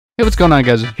Hey, what's going on,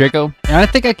 guys? It's Jaco, and I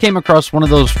think I came across one of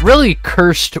those really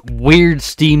cursed, weird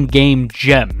Steam game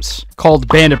gems called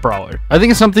Bandit Brawler. I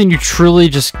think it's something you truly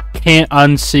just can't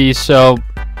unsee, so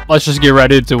let's just get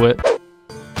right into it.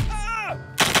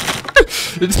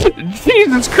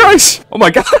 Jesus Christ! Oh my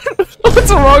god!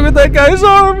 What's wrong with that guy's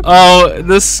arm? Oh,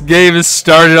 this game is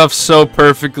started off so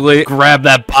perfectly. Grab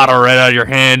that bottle right out of your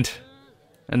hand.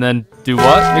 And then do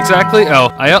what exactly? Oh,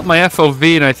 I upped my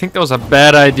FOV and I think that was a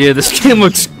bad idea. This game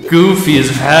looks goofy as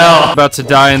hell. I'm about to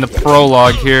die in the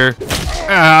prologue here.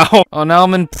 Ow. Oh, now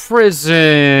I'm in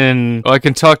prison. Oh, I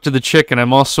can talk to the chicken.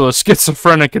 I'm also a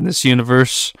schizophrenic in this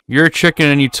universe. You're a chicken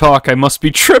and you talk. I must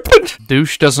be tripping.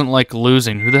 Douche doesn't like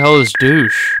losing. Who the hell is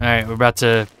Douche? Alright, we're about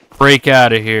to break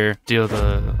out of here. Deal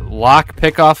the lock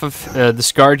pick off of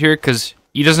this guard here because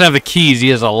he doesn't have the keys. He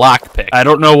has a lock pick. I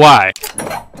don't know why.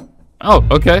 Oh,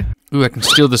 okay. Ooh, I can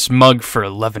steal this mug for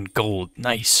 11 gold.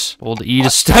 Nice. Able to eat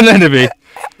a stun enemy.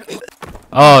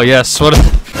 Oh, yes. What a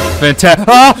fantastic.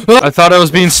 Ah! I thought I was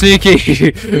being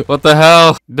sneaky. What the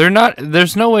hell? They're not.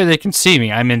 There's no way they can see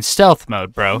me. I'm in stealth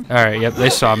mode, bro. Alright, yep, they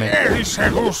saw me. What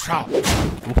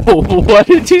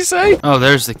did he say? Oh,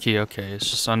 there's the key. Okay,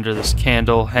 it's just under this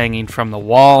candle hanging from the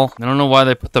wall. I don't know why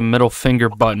they put the middle finger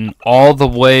button all the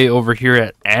way over here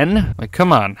at N. Like,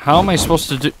 come on. How am I supposed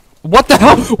to do... What the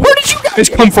hell? Where did you guys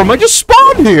come from? I just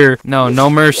spawned here. No,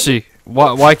 no mercy.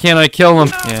 Why can't I kill him?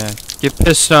 Yeah, get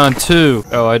pissed on too.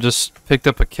 Oh, I just picked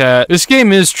up a cat. This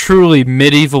game is truly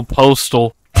medieval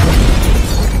postal.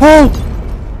 Oh!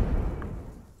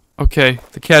 Okay,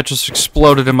 the cat just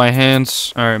exploded in my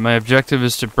hands. Alright, my objective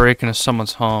is to break into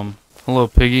someone's home. Hello,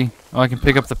 piggy. Oh, I can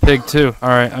pick up the pig too.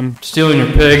 Alright, I'm stealing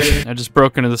your pig. I just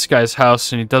broke into this guy's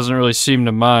house and he doesn't really seem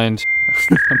to mind.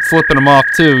 I'm flipping him off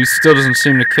too. He still doesn't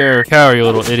seem to care. Cow, you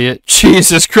little idiot.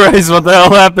 Jesus Christ, what the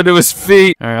hell happened to his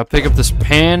feet? Alright, I'll pick up this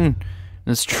pan and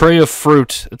this tray of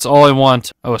fruit. That's all I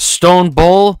want. Oh, a stone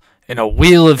bowl and a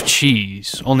wheel of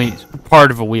cheese. Only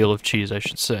part of a wheel of cheese, I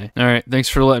should say. Alright, thanks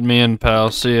for letting me in,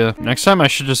 pal. See ya. Next time I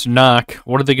should just knock.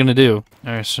 What are they gonna do?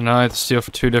 Alright, so now I have to steal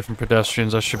for 2 different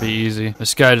pedestrians. That should be easy.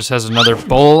 This guy just has another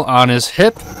bowl on his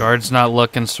hip. Guard's not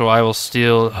looking, so I will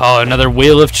steal... Oh, another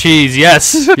wheel of cheese.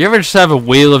 Yes! You ever just have a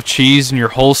wheel of cheese in your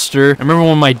holster? I remember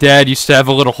when my dad used to have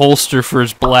a little holster for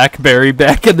his BlackBerry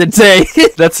back in the day.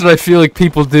 That's what I feel like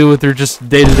people do with their just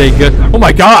day-to-day good... Oh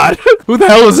my god! Who the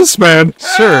hell is this man?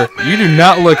 Sir, you do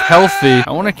not look healthy.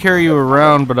 I want to carry you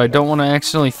around, but I don't want to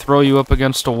accidentally throw you up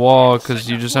against a wall because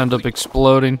you just end up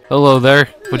exploding. Hello there.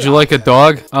 Would you like a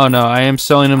dog? Oh no, I am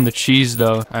selling him the cheese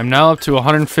though. I'm now up to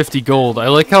 150 gold. I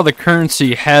like how the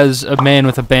currency has a man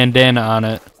with a bandana on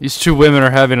it. These 2 women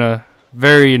are having a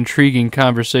very intriguing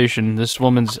conversation. This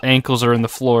woman's ankles are in the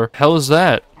floor. Hell is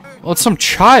that? Well, it's some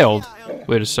child.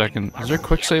 Wait a second. Is there a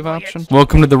quick save option?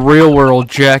 Welcome to the real world,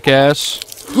 jackass.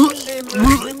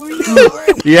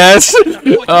 Yes!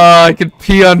 I can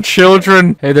pee on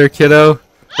children. Hey there, kiddo.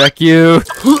 Back you.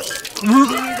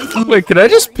 Wait, can I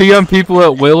just pee on people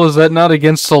at will? Is that not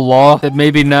against the law? That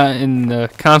maybe not in the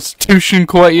Constitution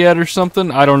quite yet or something?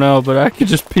 I don't know, but I could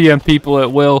just pee on people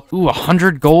at will. Ooh,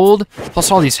 100 gold? Plus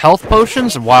all these health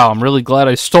potions? Wow, I'm really glad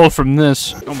I stole from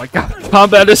this. Oh my god,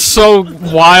 combat is so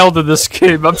wild in this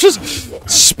game. I'm just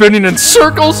spinning in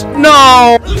circles.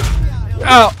 No!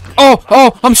 Ow.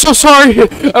 Oh, I'm so sorry.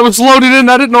 I was loaded in.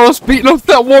 I didn't know I was beating up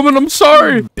that woman. I'm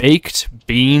sorry. Baked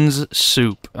beans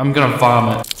soup. I'm gonna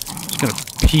vomit. I'm just gonna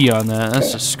pee on that.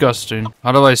 That's disgusting.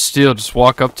 How do I steal? Just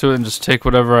walk up to it and just take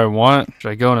whatever I want?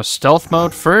 Should I go into stealth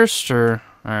mode first, or...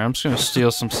 Alright, I'm just gonna steal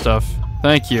some stuff.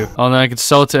 Thank you. Oh, then I can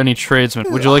sell it to any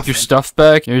tradesman. Would you like your stuff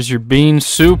back? Here's your bean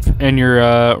soup and your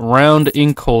round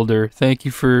ink holder. Thank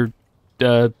you for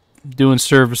doing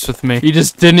service with me. He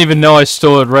just didn't even know I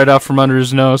stole it right out from under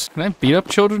his nose. Can I beat up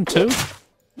children too?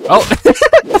 Oh, I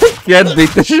can't beat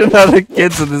the shit out of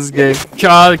kids in this game.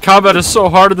 God, combat is so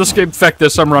hard in this game. Feck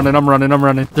this. I'm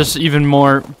running. There's even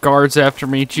more guards after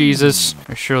me. Jesus.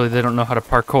 Surely they don't know how to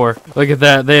parkour. Look at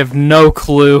that. They have no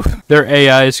clue. Their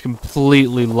AI is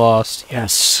completely lost.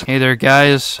 Yes. Hey there,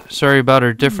 guys. Sorry about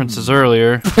our differences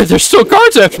earlier. There's still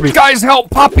guards after me. Guys,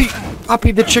 help.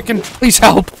 Poppy the chicken. Please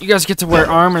help. You guys get to wear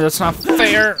armor. That's not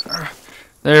fair.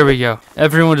 There we go.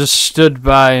 Everyone just stood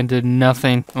by and did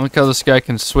nothing. I like how this guy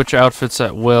can switch outfits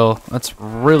at will. That's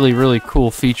really, really cool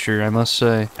feature, I must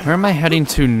say. Where am I heading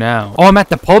to now? Oh, I'm at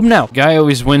the pub now. Guy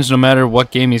always wins no matter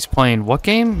what game he's playing. What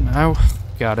game? Oh,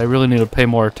 God, I really need to pay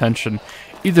more attention.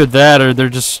 Either that or they're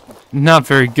just not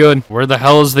very good. Where the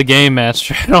hell is the game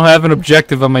master? I don't have an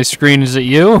objective on my screen. Is it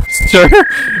you, sir?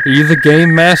 Are you the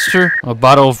game master? A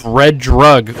bottle of red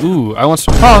drug. Ooh, I want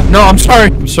some... Oh, no, I'm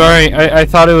sorry. I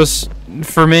thought it was...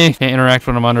 for me. Can't interact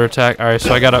when I'm under attack. Alright,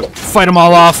 so I gotta fight them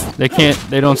all off.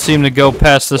 They don't seem to go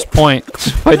past this point.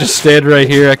 If I just stand right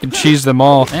here, I can cheese them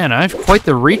all. Man, I have quite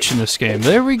the reach in this game.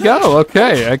 There we go.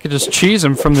 Okay, I could just cheese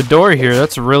him from the door here.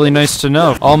 That's really nice to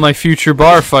know. All my future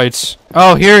bar fights.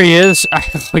 Oh, here he is.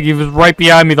 Like he was right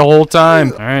behind me the whole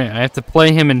time. Alright, I have to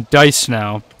play him in dice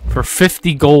now. For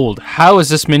 50 gold. How is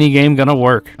this mini game gonna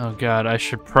work? Oh god, I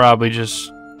should probably just...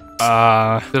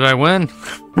 did I win?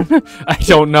 I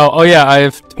don't know. Oh yeah, I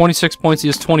have 26 points, he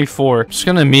has 24. I'm just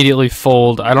gonna immediately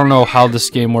fold. I don't know how this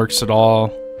game works at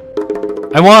all.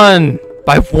 I won!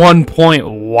 By 1 point.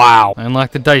 Wow. I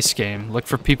unlocked the dice game. Look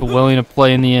for people willing to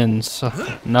play in the ends.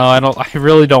 No, I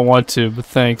really don't want to, but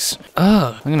thanks.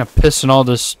 I'm gonna piss in all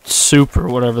this soup or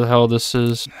whatever the hell this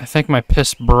is. I think my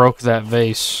piss broke that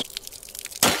vase.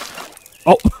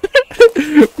 Oh,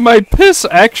 my piss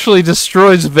actually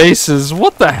destroys vases.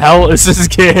 What the hell is this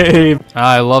game?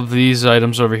 I love these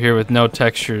items over here with no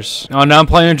textures. Oh, now I'm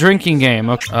playing a drinking game.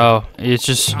 Okay. Oh, it's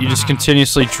just, you just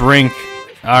continuously drink.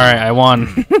 Alright, I won.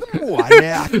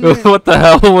 What the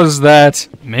hell was that?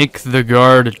 Make the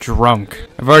guard drunk.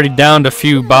 I've already downed a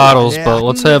few bottles, but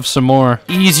let's have some more.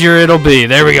 Easier it'll be.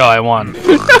 There we go, I won.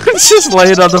 Just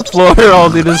laying on the floor,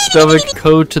 holding his stomach.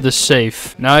 Code to the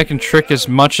safe. Now I can trick as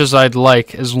much as I'd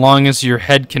like, as long as your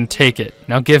head can take it.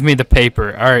 Now give me the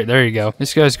paper. Alright, there you go.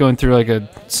 This guy's going through like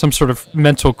some sort of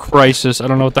mental crisis. I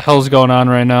don't know what the hell's going on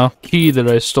right now. Key that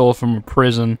I stole from a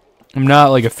prison. I'm not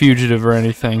like a fugitive or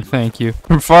anything, thank you.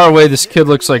 From far away, this kid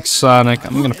looks like Sonic.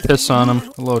 I'm gonna piss on him.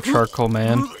 Hello, charcoal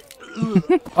man.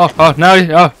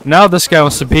 Now this guy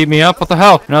wants to beat me up. What the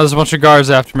hell? Now there's a bunch of guards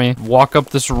after me. Walk up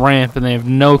this ramp and they have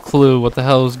no clue what the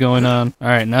hell is going on.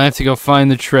 Alright, now I have to go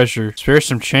find the treasure. Spare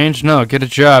some change? No, get a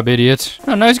job, idiot.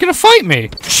 Oh, now he's gonna fight me.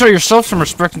 Show yourself some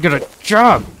respect and get a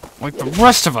job. Like the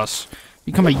rest of us.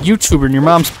 Become a YouTuber in your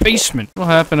mom's basement.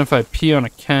 What'll happen if I pee on a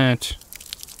cat?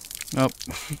 Nope.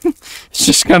 It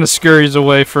just kind of scurries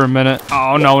away for a minute.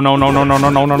 Oh, no. One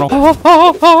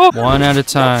at a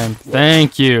time.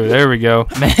 Thank you. There we go.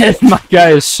 Man, my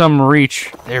guy has some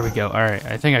reach. There we go. Alright,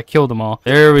 I think I killed them all.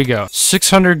 There we go.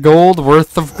 600 gold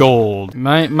worth of gold.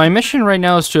 My mission right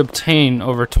now is to obtain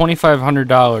over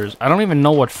 $2,500. I don't even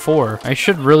know what for. I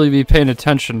should really be paying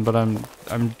attention, but I'm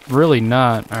really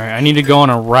not. Alright, I need to go on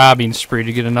a robbing spree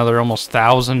to get another almost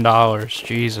 $1,000.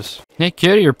 Jesus. Hey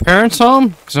kid, are your parents home?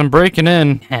 Because I'm breaking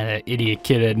in. That idiot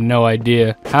kid had no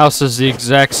idea. House is the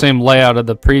exact same layout of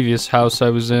the previous house I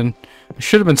was in. I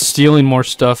should have been stealing more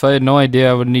stuff. I had no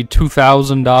idea I would need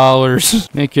 $2,000.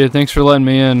 Hey kid, thanks for letting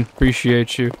me in.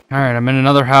 Appreciate you. Alright, I'm in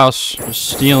another house. Just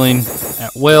stealing at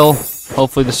will.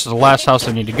 Hopefully this is the last house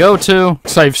I need to go to.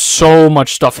 Because I have so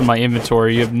much stuff in my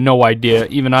inventory. You have no idea.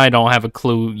 Even I don't have a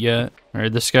clue yet.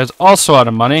 Alright, this guy's also out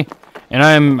of money.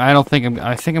 And I think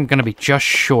I'm gonna be just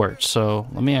short, so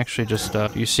let me actually just,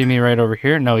 you see me right over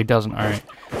here? No, he doesn't, alright.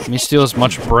 Let me steal as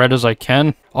much bread as I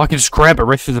can. Oh, I can just grab it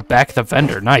right through the back of the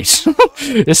vendor, nice.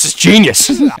 This is genius.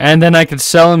 And then I can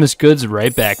sell him his goods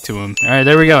right back to him. Alright,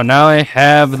 there we go, now I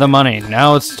have the money.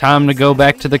 Now it's time to go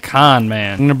back to the con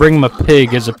man. I'm gonna bring him a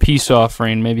pig as a peace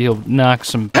offering, maybe he'll knock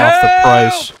some off the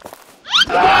price.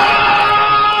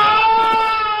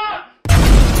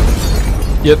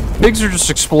 Yep, pigs are just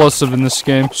explosive in this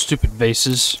game. Stupid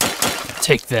vases.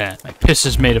 Take that. My piss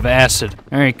is made of acid.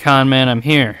 Alright, con man, I'm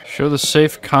here. Show the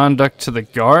safe conduct to the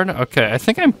guard? Okay, I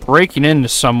think I'm breaking into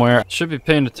somewhere. Should be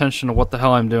paying attention to what the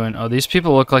hell I'm doing. Oh, these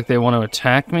people look like they want to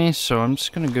attack me, so I'm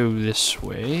just gonna go this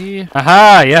way.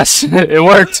 Aha! Yes! It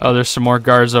worked! Oh, there's some more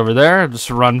guards over there. I'll just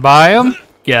run by them.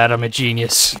 God, I'm a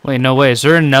genius. Wait, no way. Is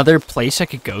there another place I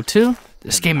could go to?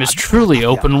 This game is truly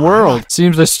open world.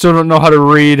 Seems I still don't know how to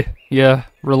read. Yeah,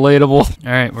 relatable.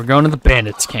 Alright, we're going to the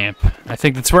bandits camp. I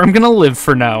think that's where I'm gonna live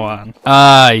for now on.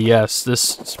 Ah, yes,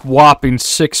 this whopping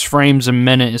 6 frames a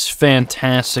minute is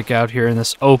fantastic out here in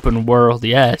this open world,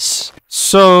 yes.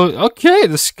 So, okay,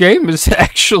 this game is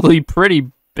actually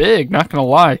pretty big, not gonna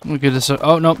lie. Look at this.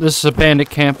 Oh, no, this is a bandit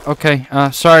camp. Okay,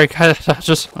 sorry,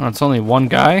 just, oh, it's only one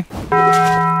guy?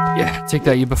 Yeah, take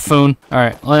that, you buffoon.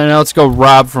 Alright, well, now let's go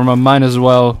rob from him. Might as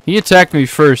well. He attacked me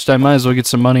first. I might as well get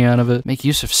some money out of it. Make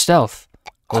use of stealth.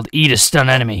 Called eat a stun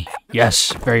enemy.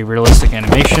 Yes, very realistic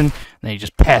animation. And then he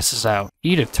just passes out.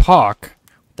 Eat a talk?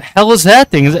 What the hell is that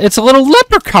thing? It's a little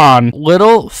leprechaun.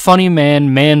 Little funny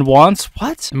man wants.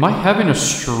 What? Am I having a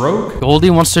stroke? Goldie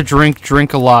wants to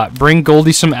drink a lot. Bring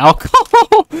Goldie some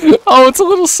alcohol. Oh, it's a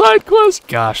little side quest.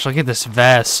 Gosh, look at this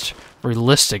vast,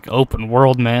 realistic open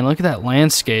world, man. Look at that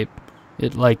landscape.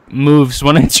 It like moves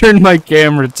when I turn my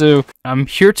camera too. I'm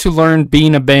here to learn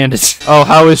being a bandit. Oh,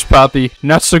 how is Poppy?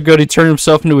 Not so good. He turned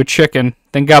himself into a chicken.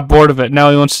 then got bored of it.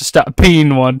 Now he wants to stop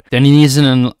being one. Then he needs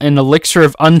an elixir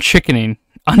of unchickening.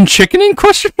 Unchickening?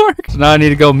 Question mark. So now I need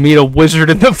to go meet a wizard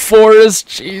in the forest.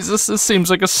 Jesus, this seems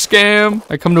like a scam.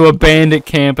 I come to a bandit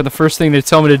camp, and the first thing they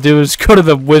tell me to do is go to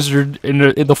the wizard in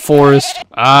the forest.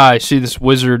 Ah, I see this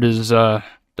wizard is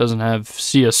doesn't have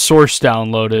a source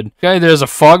downloaded. Guy, there's a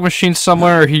fog machine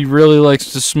somewhere, or he really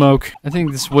likes to smoke. I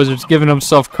think this wizard's giving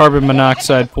himself carbon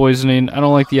monoxide poisoning. I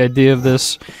don't like the idea of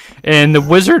this. And the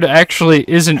wizard actually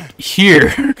isn't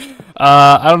here.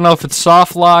 I don't know if it's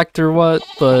soft locked or what,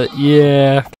 but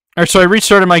yeah. Alright, so I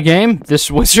restarted my game.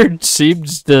 This wizard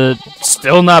seems to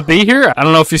still not be here. I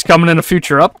don't know if he's coming in a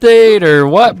future update or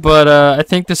what, but I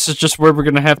think this is just where we're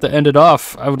going to have to end it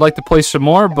off. I would like to play some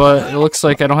more, but it looks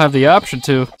like I don't have the option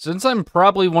to. Since I'm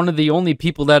probably one of the only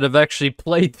people that have actually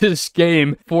played this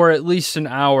game for at least an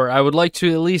hour, I would like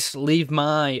to at least leave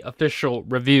my official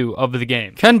review of the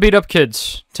game. Can beat up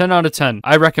kids. 10 out of 10.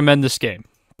 I recommend this game.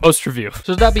 Post-review.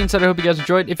 So with that being said, I hope you guys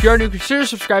enjoyed. If you are new, consider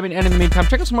subscribing, and in the meantime,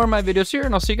 check out some more of my videos here,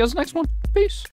 and I'll see you guys in the next one. Peace.